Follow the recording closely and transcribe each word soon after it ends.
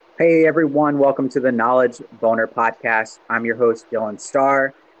Hey everyone, welcome to the Knowledge Boner podcast. I'm your host, Dylan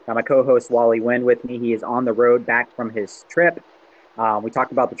Starr. Got my co-host Wally Wynn with me. He is on the road back from his trip. We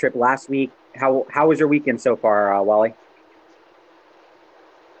talked about the trip last week. How was your weekend so far, Wally?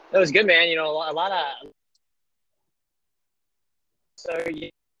 That was good, man. A lot of so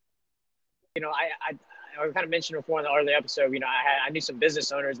I kind of mentioned before in the earlier episode. I knew some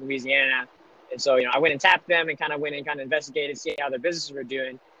business owners in Louisiana, and so I went and tapped them and kind of went and kind of investigated, see how their businesses were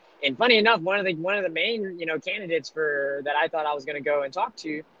doing. And funny enough, one of the main candidates for that I thought I was going to go and talk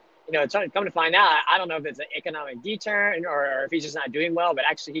to, come to find out, I don't know if it's an economic deterrent or if he's just not doing well, but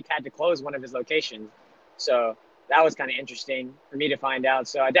actually he had to close one of his locations. So that was kind of interesting for me to find out.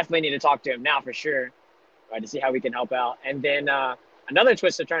 So I definitely need to talk to him now for sure, right, to see how we can help out. And then another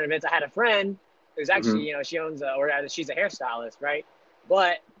twist of turn events, I had a friend who's actually, Hmm. she owns, or she's a hairstylist, right?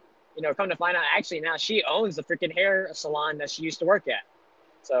 But, come to find out, actually now she owns the freaking hair salon that she used to work at.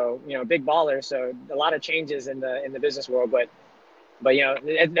 So, big baller. So a lot of changes in the business world, but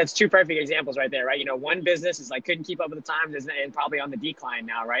that's two perfect examples right there, right? One business is like couldn't keep up with the times and probably on the decline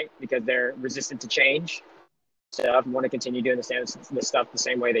now, right? Because they're resistant to change stuff and want to continue doing the stuff the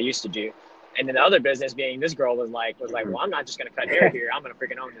same way they used to do. And then the other business being this girl was like, Hmm. well, I'm not just gonna cut hair here. I'm gonna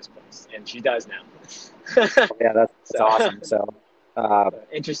freaking own this place, and she does now. Yeah, that's So awesome. So, uh,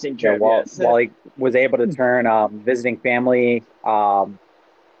 interesting trip, yes. Wally was able to turn visiting family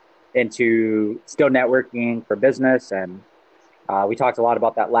into still networking for business, and we talked a lot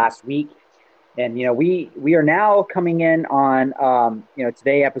about that last week. And we are now coming in on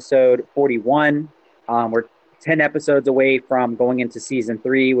today episode 41. We're 10 episodes away from going into season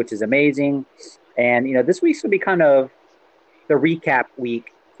 3, which is amazing. And this week's gonna be kind of the recap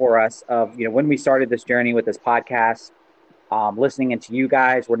week for us of when we started this journey with this podcast. Listening into you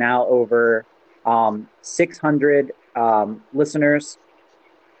guys, we're now over 600 listeners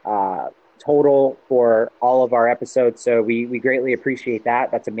uh, total for all of our episodes. So we greatly appreciate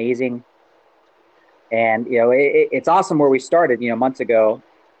that. That's amazing. And it's awesome where we started months ago,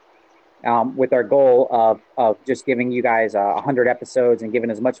 with our goal of just giving you guys 100 episodes and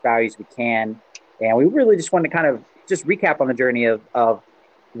giving as much value as we can. And we really just want to kind of just recap on the journey of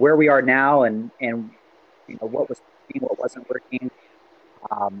where we are now, and what was working, what wasn't working.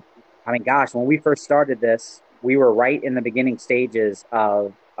 Um, I mean, gosh, when we first started this, we were right in the beginning stages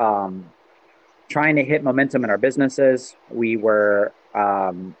of trying to hit momentum in our businesses. We were,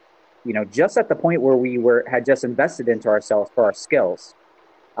 just at the point where we had just invested into ourselves for our skills.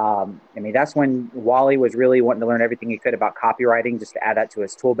 I mean, that's when Wally was really wanting to learn everything he could about copywriting, just to add that to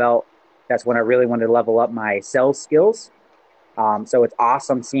his tool belt. That's when I really wanted to level up my sales skills. So it's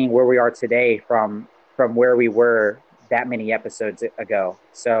awesome seeing where we are today from where we were that many episodes ago.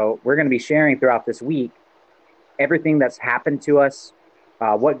 So we're going to be sharing throughout this week everything that's happened to us,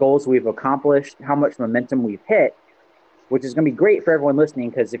 what goals we've accomplished, how much momentum we've hit, which is going to be great for everyone listening,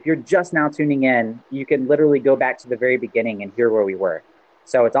 because if you're just now tuning in, you can literally go back to the very beginning and hear where we were.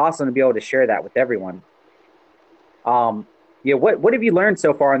 So it's awesome to be able to share that with everyone. What have you learned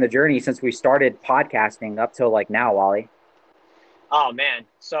so far on the journey since we started podcasting up till like now, Wally? Oh man.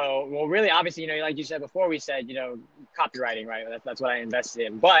 So, well, really, obviously, like you said before, we said, copywriting, right? That's what I invested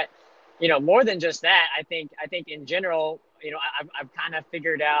in. But, more than just that, I think in general, I've kind of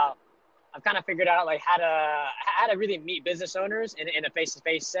figured out, like how to really meet business owners in a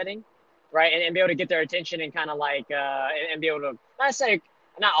face-to-face setting, right? And be able to get their attention and kind of like, and be able to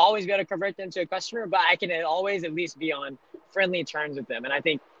not always be able to convert them to a customer, but I can always at least be on friendly terms with them. And I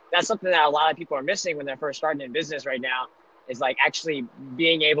think that's something that a lot of people are missing when they're first starting in business right now, is like actually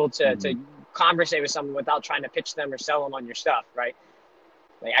being able to Mm-hmm. conversate with someone without trying to pitch them or sell them on your stuff, right?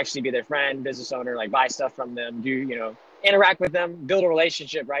 Like actually be their friend, business owner, like buy stuff from them, interact with them, build a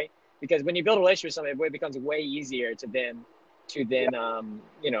relationship, right? Because when you build a relationship with somebody, it becomes way easier to then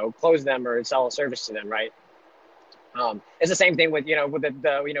close them or sell a service to them, right? It's the same thing with with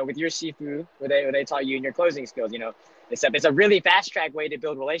with your seafood, where they taught you in your closing skills. It's a really fast track way to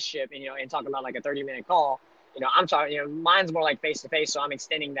build relationship, and talk about like a 30-minute call. I'm talking, mine's more like face to face, so I'm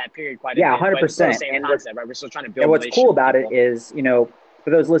extending that period quite a Yeah, bit. But it's still the 100%. same And what concept, right? We're still trying to and build what's cool relationship with about it people is, for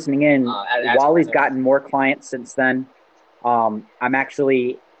those listening in, as Wally's partners. gotten more clients since then. I'm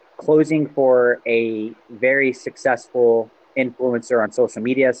actually closing for a very successful influencer on social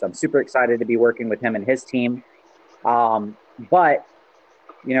media, so I'm super excited to be working with him and his team. But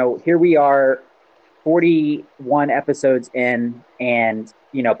here we are, 41 episodes in, and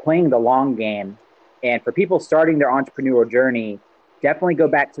playing the long game. And for people starting their entrepreneurial journey, definitely go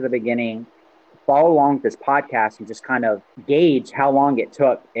back to the beginning, follow along with this podcast, and just kind of gauge how long it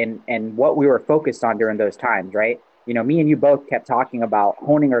took and what we were focused on during those times, right? me and you both kept talking about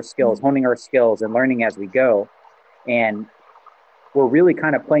honing our skills and learning as we go. And we're really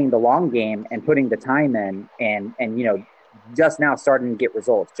kind of playing the long game and putting the time in and just now starting to get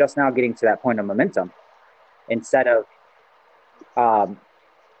results, just now getting to that point of momentum instead of um,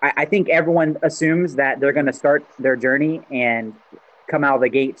 I think everyone assumes that they're going to start their journey and come out of the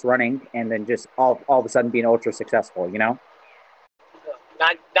gates running and then just all of a sudden being ultra successful.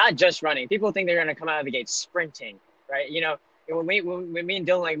 Not just running. People think they're going to come out of the gate sprinting, right? When me and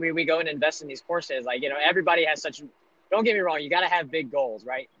Dylan, like we go and invest in these courses, like, everybody has such, don't get me wrong, you got to have big goals,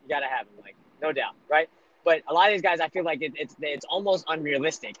 right? You got to have them, like, no doubt, right? But a lot of these guys, I feel like it's almost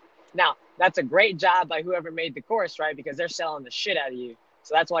unrealistic. Now, that's a great job by whoever made the course, right? Because they're selling the shit out of you.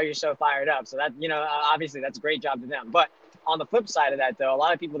 So that's why you're so fired up. So that, obviously that's a great job to them. But on the flip side of that, though, a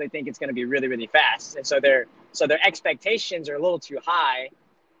lot of people, they think it's going to be really, really fast. And so their expectations are a little too high,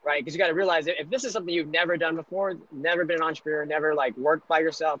 right? Because you got to realize that if this is something you've never done before, never been an entrepreneur, never like worked by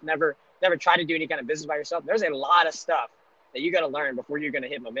yourself, never tried to do any kind of business by yourself, there's a lot of stuff that you got to learn before you're going to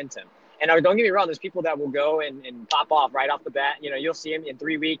hit momentum. And don't get me wrong, there's people that will go and pop off right off the bat. You'll see them in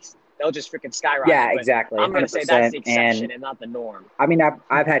 3 weeks, they'll just freaking skyrocket. Yeah, exactly. But I'm going to say that's the exception and not the norm. I mean,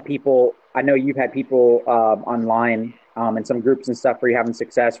 I've had people, I know you've had people online in some groups and stuff where you're having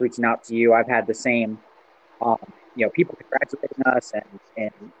success reaching out to you. I've had the same, people congratulating us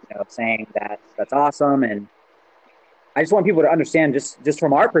and saying that that's awesome. And I just want people to understand just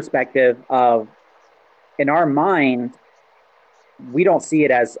from our perspective of, in our mind, we don't see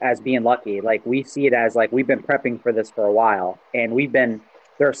it as being lucky. Like, we see it as like we've been prepping for this for a while, and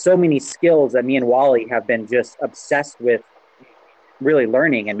there are so many skills that me and Wally have been just obsessed with really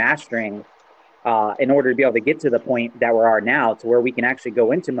learning and mastering in order to be able to get to the point that we are now, to where we can actually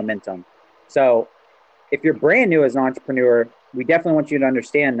go into momentum. So if you're brand new as an entrepreneur, we definitely want you to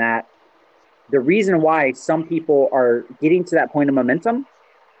understand that the reason why some people are getting to that point of momentum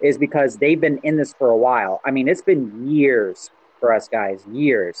is because they've been in this for a while. I mean, it's been years for us guys,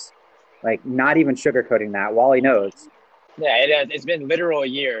 years. Like, not even sugarcoating that. Wally knows. Yeah, it has. It's been literal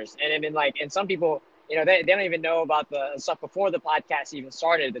years. And I mean, like, and some people, they don't even know about the stuff before the podcast even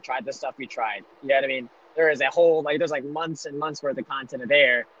started to try the stuff we tried. You know what I mean? There is a whole, like, there's like months and months worth of content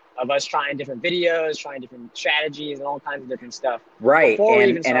there of us trying different videos, trying different strategies and all kinds of different stuff. Right.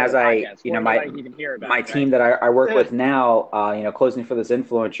 And as my team that I work with now, closing for this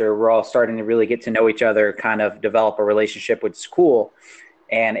influencer, we're all starting to really get to know each other, kind of develop a relationship, which is cool.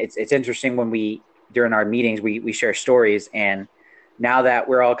 And it's interesting when during our meetings, we share stories. And now that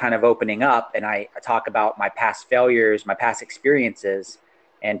we're all kind of opening up and I talk about my past failures, my past experiences,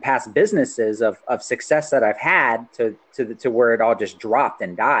 and past businesses of success that I've had to where it all just dropped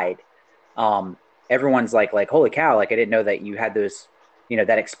and died. Everyone's like, holy cow, like, I didn't know that you had those,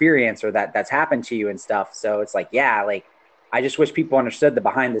 that experience or that's happened to you and stuff. So it's like, yeah, like, I just wish people understood the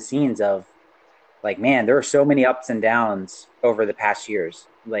behind the scenes of, like, man, there are so many ups and downs over the past years,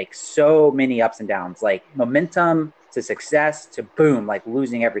 like so many ups and downs, like momentum to success to boom, like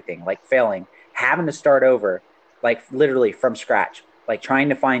losing everything, like failing, having to start over, like literally from scratch, like trying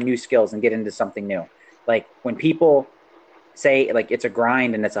to find new skills and get into something new. Like, when people say like it's a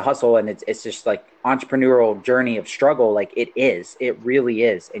grind and it's a hustle and it's just like entrepreneurial journey of struggle, like it really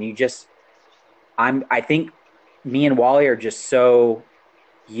is. And I think me and Wally are just so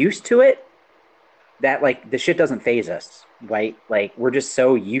used to it that like the shit doesn't phase us, right? Like, we're just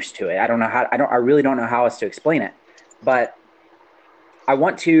so used to it. I really don't know how else to explain it, but I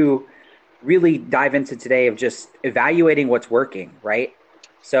want to really dive into today of just evaluating what's working, right?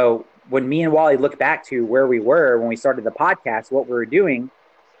 So when me and Wally look back to where we were when we started the podcast, what we were doing,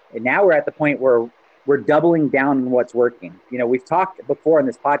 and now we're at the point where we're doubling down on what's working. We've talked before in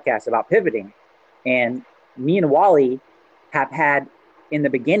this podcast about pivoting, and me and Wally have had in the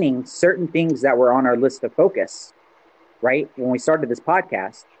beginning certain things that were on our list of focus, right? When we started this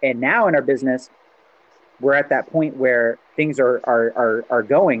podcast, and now in our business, we're at that point where things are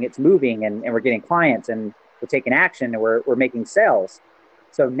going, it's moving, and we're getting clients, and we're taking action, and we're making sales.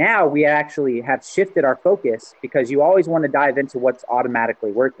 So now we actually have shifted our focus, because you always want to dive into what's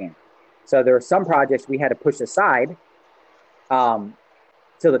automatically working. So there are some projects we had to push aside to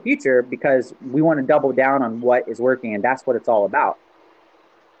the future, because we want to double down on what is working, and that's what it's all about.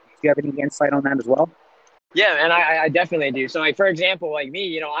 Do you have any insight on that as well? Yeah, and I definitely do. So, like, for example, like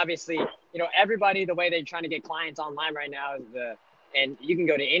me, obviously, everybody, the way they're trying to get clients online right now is and you can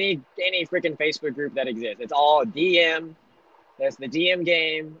go to any freaking Facebook group that exists. It's all DM. There's the DM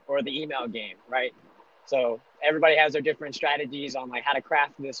game or the email game, right? So everybody has their different strategies on like how to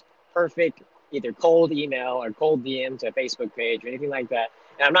craft this perfect either cold email or cold DM to a Facebook page or anything like that.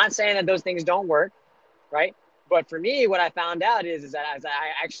 And I'm not saying that those things don't work, right? But for me, what I found out is that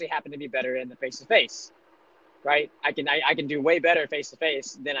I actually happen to be better in the face to face, right? I can do way better face to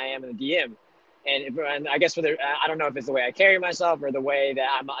face than I am in the DM. And I guess I don't know if it's the way I carry myself or the way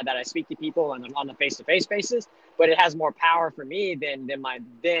that I speak to people on the face to face basis, but it has more power for me than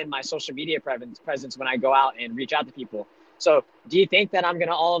my social media presence when I go out and reach out to people. So do you think that I'm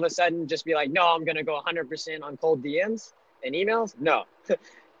gonna all of a sudden just be like, no, I'm gonna go 100% on cold DMs and emails? No.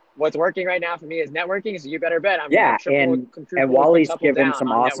 What's working right now for me is networking. So you better bet I'm Yeah, triple, and Wally's quintuple given down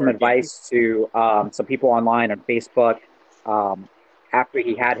some on awesome networking. advice to some people online on Facebook after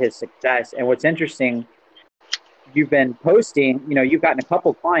he had his success. And what's interesting, you've been posting, you've gotten a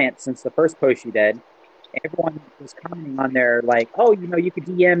couple clients since the first post you did. Everyone was commenting on there like, oh, you could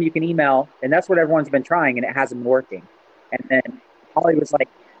DM, you can email, and that's what everyone's been trying, and it hasn't been working. And then Wally was like,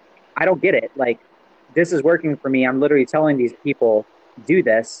 I don't get it. Like, this is working for me. I'm literally telling these people, do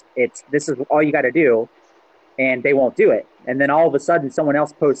this. This is all you got to do, and they won't do it. And then all of a sudden, someone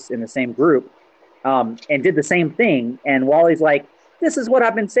else posts in the same group and did the same thing. And Wally's like, this is what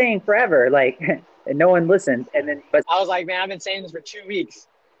I've been saying forever. Like, and no one listened. And then, but I was like, man, I've been saying this for 2 weeks.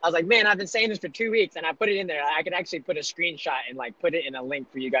 I was like, man, I've been saying this for 2 weeks, and I put it in there. I could actually put a screenshot and like put it in a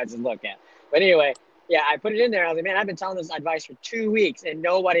link for you guys to look at. But anyway, yeah, I put it in there. I was like, man, I've been telling this advice for 2 weeks, and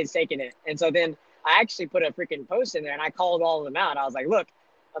nobody's taking it. And so then I actually put a freaking post in there, and I called all of them out. I was like, look,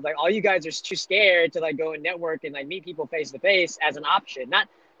 I was like, all you guys are too scared to like go and network and like meet people face to face as an option. Not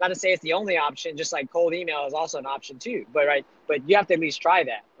to say it's the only option, just like cold email is also an option too. But right, but you have to at least try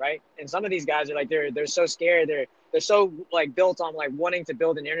that, right? And some of these guys are like they're so scared, they're so like built on like wanting to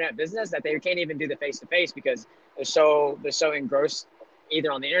build an internet business that they can't even do the face to face because they're so engrossed either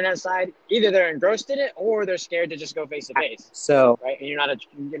on the internet side, either they're engrossed in it or they're scared to just go face to face. So right, and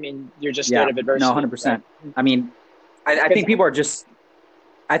you're just scared of adversity. No, 100%. Right? I mean, I think people are just.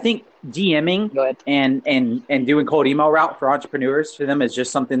 I think DMing and doing cold email route for entrepreneurs for them is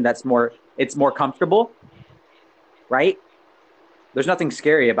just something that's more comfortable, right? There's nothing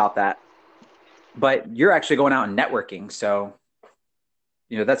scary about that. But you're actually going out and networking. So,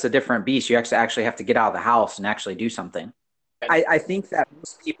 that's a different beast. You actually have to get out of the house and actually do something. I think that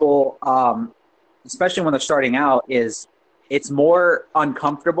most people, especially when they're starting out, it's more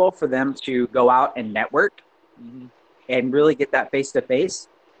uncomfortable for them to go out and network and really get that face-to-face.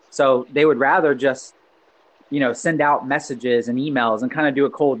 So they would rather just, send out messages and emails and kind of do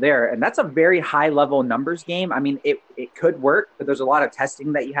it cold there. And that's a very high level numbers game. I mean, it could work, but there's a lot of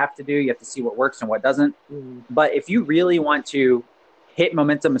testing that you have to do. You have to see what works and what doesn't. But if you really want to hit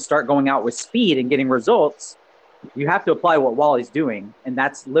momentum and start going out with speed and getting results, you have to apply what Wally's doing. And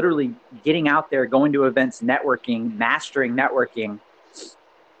that's literally getting out there, going to events, networking, mastering networking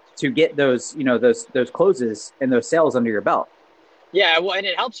to get those, those closes and those sales under your belt. Yeah, well, and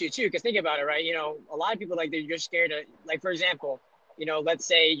it helps you too, because think about it, right? A lot of people you're scared to, like, for example, let's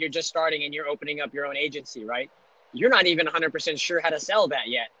say you're just starting and you're opening up your own agency, right? You're not even 100% sure how to sell that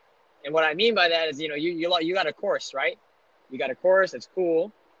yet. And what I mean by that is, you got a course, right? You got a course, it's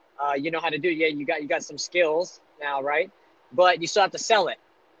cool. You know how to do it. Yeah, you got some skills now, right? But you still have to sell it.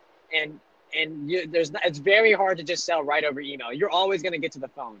 And it's very hard to just sell right over email. You're always going to get to the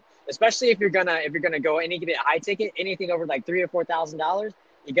phone, especially if you're gonna go get high ticket, anything over like $3,000 or $4,000,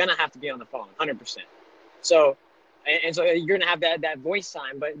 you're gonna have to be on the phone, 100%. So, and so you're gonna have that voice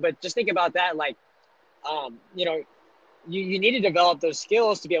time. But just think about that, like, you need to develop those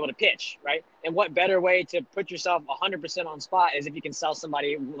skills to be able to pitch, right? And what better way to put yourself 100% on spot is if you can sell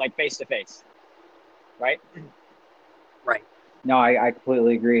somebody like face to face, right? Right. No, I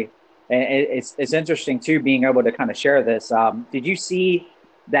completely agree. And it's interesting too, being able to kind of share this. Did you see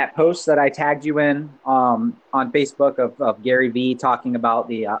that post that I tagged you in on Facebook of Gary Vee talking about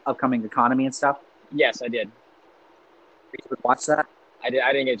the upcoming economy and stuff? Yes, I did. You watch that? I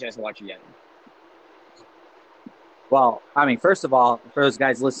didn't get a chance to watch it yet. Well, I mean, first of all, for those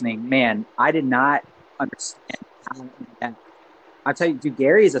guys listening, man, I did not understand how that. I'll tell you, dude,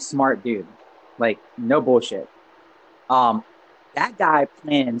 Gary is a smart dude. Like, no bullshit. That guy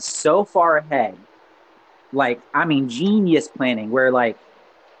plans so far ahead. Like, I mean, genius planning, where like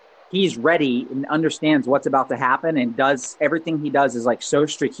he's ready and understands what's about to happen and does everything he does is like so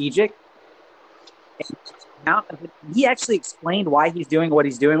strategic. And now he actually explained why he's doing what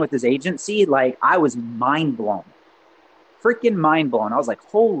he's doing with his agency. Like, I was mind blown, freaking mind blown. I was like,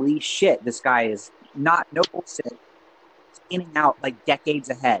 holy shit, this guy is no bullshit, planning out like decades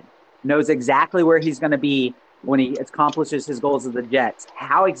ahead, knows exactly where he's going to be when he accomplishes his goals of the Jets,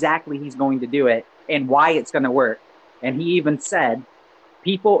 how exactly he's going to do it and why it's going to work. And he even said,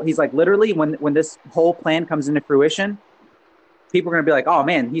 he's like, literally, when this whole plan comes into fruition, people are going to be like, oh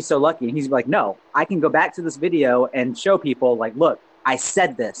man, he's so lucky. And he's like, no, I can go back to this video and show people like, look, I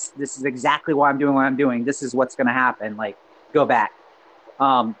said this. This is exactly why I'm doing what I'm doing. This is what's going to happen. Like, go back.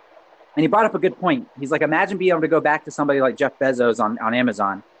 Um, and he brought up a good point. He's like, imagine being able to go back to somebody like Jeff Bezos on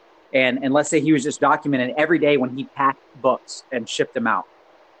Amazon. And let's say he was just documenting every day when he packed books and shipped them out.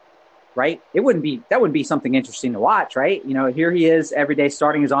 Right? That wouldn't be something interesting to watch, right? You know, here he is every day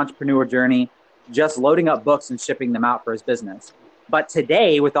starting his entrepreneur journey, just loading up books and shipping them out for his business. But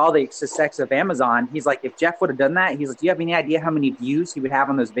today, with all the success of Amazon, he's like, if Jeff would have done that, he's like, do you have any idea how many views he would have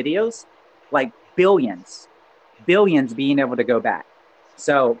on those videos? Like billions being able to go back.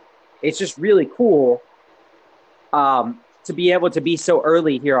 So it's just really cool to be able to be so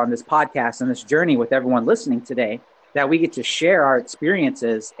early here on this podcast and this journey with everyone listening today, that we get to share our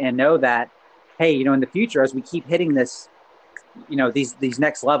experiences and know that, hey, you know, in the future, as we keep hitting this, you know, these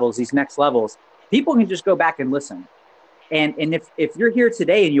next levels, people can just go back and listen. And if you're here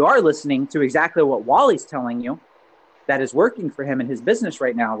today and you are listening to exactly what Wally's telling you, that is working for him in his business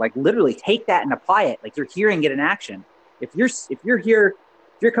right now, like literally take that and apply it. Like you're hearing it in action. If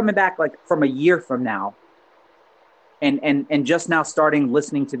you're coming back like from a year from now and just now starting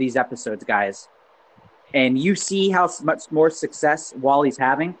listening to these episodes, guys, and you see how much more success Wally's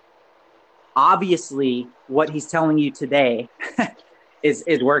having, obviously what he's telling you today is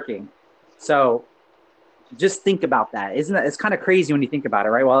working. So just think about that. Isn't that, it's kind of crazy when you think about it,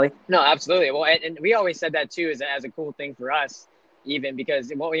 right, Wally? No, absolutely. Well, and we always said that too, as a cool thing for us, even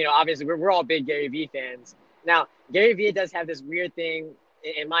because, well, you know, obviously we're all big Gary Vee fans. Now, Gary Vee does have this weird thing,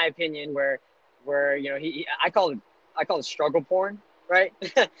 in my opinion, where you know, I call it struggle porn, right?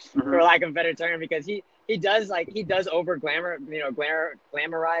 For lack of a better term, because he does over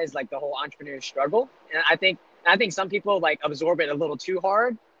glamorize like the whole entrepreneur struggle. And I think some people like absorb it a little too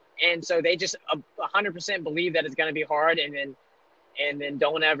hard. And so they just 100% believe that it's going to be hard, and then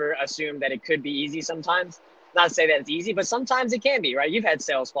don't ever assume that it could be easy sometimes. Not to say that it's easy, but sometimes it can be, right? You've had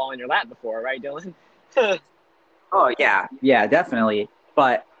sales fall in your lap before, right, Dylan? Oh yeah, yeah, definitely.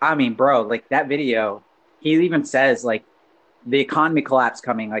 But I mean, bro, like that video, he even says like the economy collapse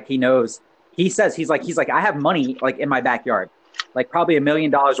coming. Like he knows. He says he's like I have money like in my backyard, like probably $1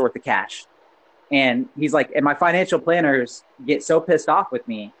 million worth of cash, and he's like, and my financial planners get so pissed off with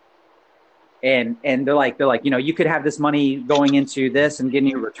me. And they're like, you know, you could have this money going into this and getting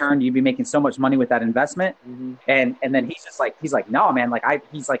you a return. You'd be making so much money with that investment. Mm-hmm. And then he's like, no, man, like I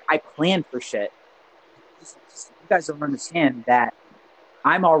planned for shit. You guys don't understand that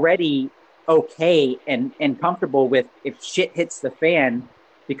I'm already okay and comfortable with if shit hits the fan,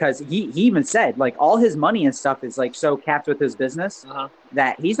 because he even said like all his money and stuff is like so capped with his business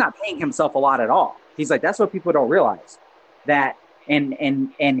that he's not paying himself a lot at all. He's like, that's what people don't realize, that and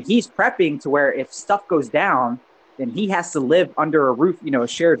he's prepping to where if stuff goes down, then he has to live under a roof, you know, a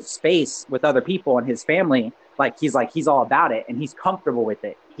shared space with other people and his family. Like he's all about it and he's comfortable with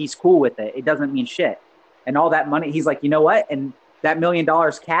it. He's cool with it. It doesn't mean shit. And all that money, he's like, you know what? And that $1 million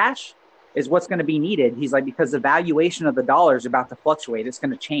cash is what's going to be needed. He's like, because the valuation of the dollar is about to fluctuate. It's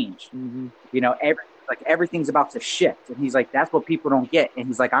going to change. Mm-hmm. You know, everything's about to shift. And he's like, that's what people don't get. And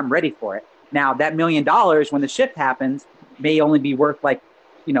he's like, I'm ready for it. Now that $1 million, when the shift happens, may only be worth like,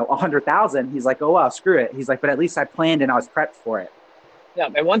 you know, 100,000. He's like, oh, well, screw it. He's like, but at least I planned and I was prepped for it. Yeah.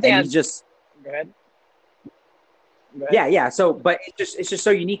 And one thing, and he just, go ahead. Yeah. So, but it's just so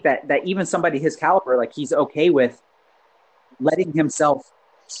unique that even somebody his caliber, like he's okay with letting himself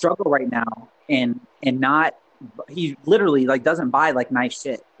struggle right now and not, he literally like doesn't buy like nice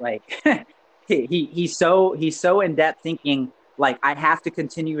shit. Like he's so in depth thinking like, I have to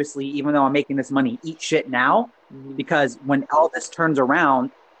continuously, even though I'm making this money, eat shit now, because when all this turns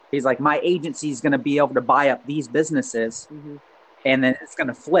around, he's like, my agency is going to be able to buy up these businesses and then it's going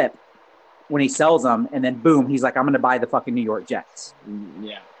to flip when he sells them. And then boom, he's like, I'm going to buy the fucking New York Jets.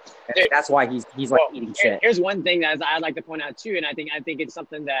 Yeah. Dude, that's why he's like eating shit. Here's one thing that I'd like to point out too. And I think it's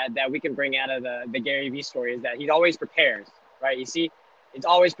something that we can bring out of the Gary Vee story, is that he always prepares, right? You see, it's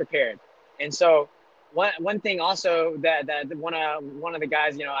always prepared. And so one thing also that one of the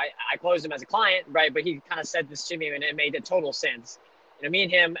guys, you know, I closed him as a client, right? But he kind of said this to me and it made a total sense. You know, me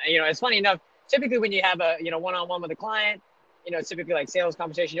and him, you know, it's funny enough, typically when you have a, you know, one-on-one with a client, you know, it's typically like sales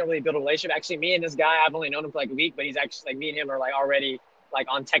conversation, you don't really build a relationship. Actually, me and this guy, I've only known him for like a week, but he's actually like, me and him are like already like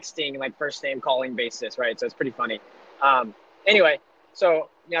on texting, like first name calling basis, right? So it's pretty funny. Anyway, so,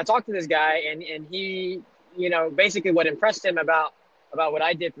 you know, I talked to this guy and he, you know, basically what impressed him about what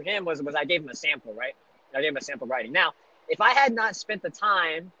I did for him was I gave him a sample, right? I gave him a sample writing. Now, if I had not spent the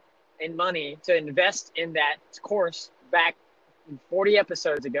time and money to invest in that course back 40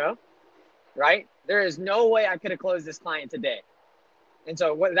 episodes ago, right? There is no way I could have closed this client today. And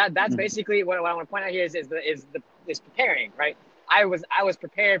so that's Mhm. basically what I want to point out here is preparing, right? I was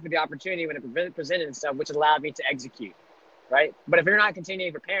prepared for the opportunity when it presented itself, which allowed me to execute, right? But if you're not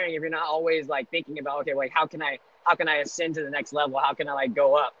continuing preparing, if you're not always like thinking about, okay, like how can I ascend to the next level? How can I like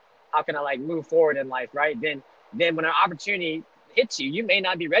go up? How can I like move forward in life, right? Then when an opportunity hits you, you may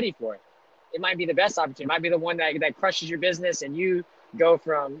not be ready for it. It might be the best opportunity. It might be the one that crushes your business and you go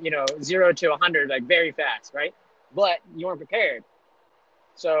from, 0 to 100 like very fast, right? But you weren't prepared.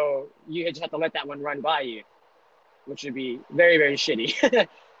 So you just have to let that one run by you, which would be very, very shitty.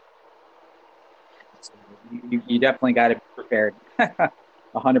 So you definitely got to be prepared,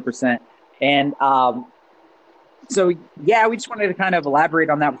 100%. And so, yeah, we just wanted to kind of elaborate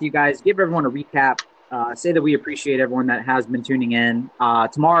on that with you guys, give everyone a recap, say that we appreciate everyone that has been tuning in.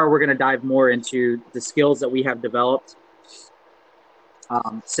 Tomorrow, we're going to dive more into the skills that we have developed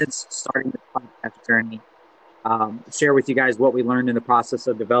since starting the podcast journey. Share with you guys what we learned in the process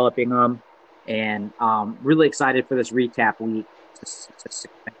of developing them, and really excited for this recap week to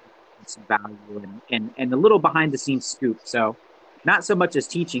some value and a little behind the scenes scoop. So, not so much as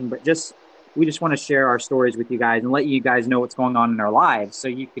teaching, but we just want to share our stories with you guys and let you guys know what's going on in our lives, so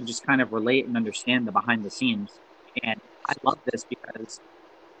you can just kind of relate and understand the behind the scenes. And I love this because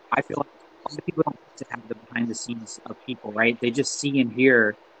I feel like a lot of people don't get to have the behind the scenes of people, right? They just see and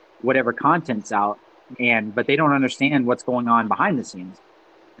hear whatever content's out, but they don't understand what's going on behind the scenes.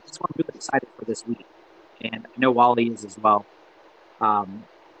 That's why I'm really excited for this week, and I know Wally is as well.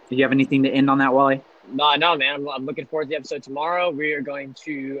 Do you have anything to end on that, Wally? No, man. I'm looking forward to the episode tomorrow. We are going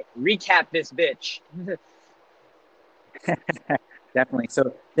to recap this bitch. Definitely.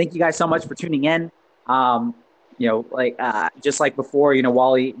 So thank you guys so much for tuning in. Um, just like before,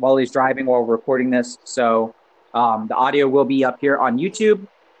 Wally's driving while we're recording this, so the audio will be up here on YouTube.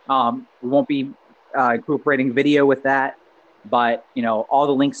 We won't be incorporating video with that, but all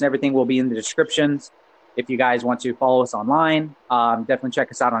the links and everything will be in the descriptions. If you guys want to follow us online, definitely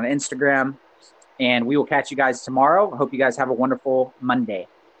check us out on Instagram, and we will catch you guys tomorrow. I hope you guys have a wonderful Monday.